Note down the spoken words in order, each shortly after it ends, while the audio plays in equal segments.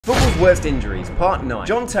Football's worst injuries, part 9.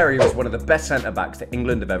 John Terry was one of the best centre-backs that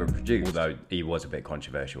England have ever produced, although he was a bit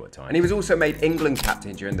controversial at times. And he was also made England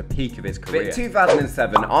captain during the peak of his career. In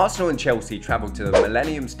 2007, Arsenal and Chelsea travelled to the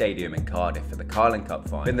Millennium Stadium in Cardiff for the Carling Cup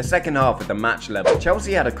final. In the second half at the match level,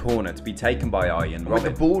 Chelsea had a corner to be taken by Ian Robin. With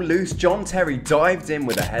the ball loose, John Terry dived in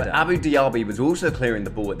with a header. But Abou Diaby was also clearing the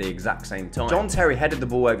ball at the exact same time. John Terry headed the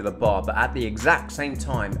ball over the bar, but at the exact same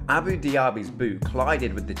time, Abou Diaby's boot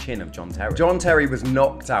collided with the chin of John Terry. John Terry was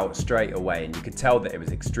knocked out straight away, and you could tell that it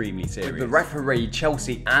was extremely serious. With the referee,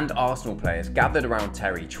 Chelsea and Arsenal players gathered around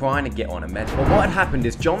Terry trying to get on a medic. But what had happened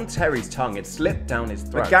is John Terry's tongue had slipped down his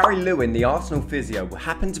throat. But Gary Lewin, the Arsenal physio,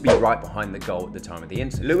 happened to be right behind the goal at the time of the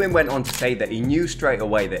incident. Lewin went on to say that he knew straight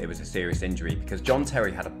away that it was a serious injury because John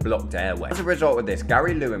Terry had a blocked airway. As a result of this,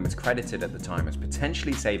 Gary Lewin was credited at the time as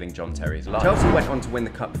potentially saving John Terry's life. Chelsea went on to win the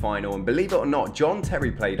cup final, and believe it or not, John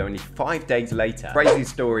Terry played only 5 days later. Crazy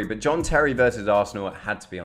story, but John Terry versus Arsenal had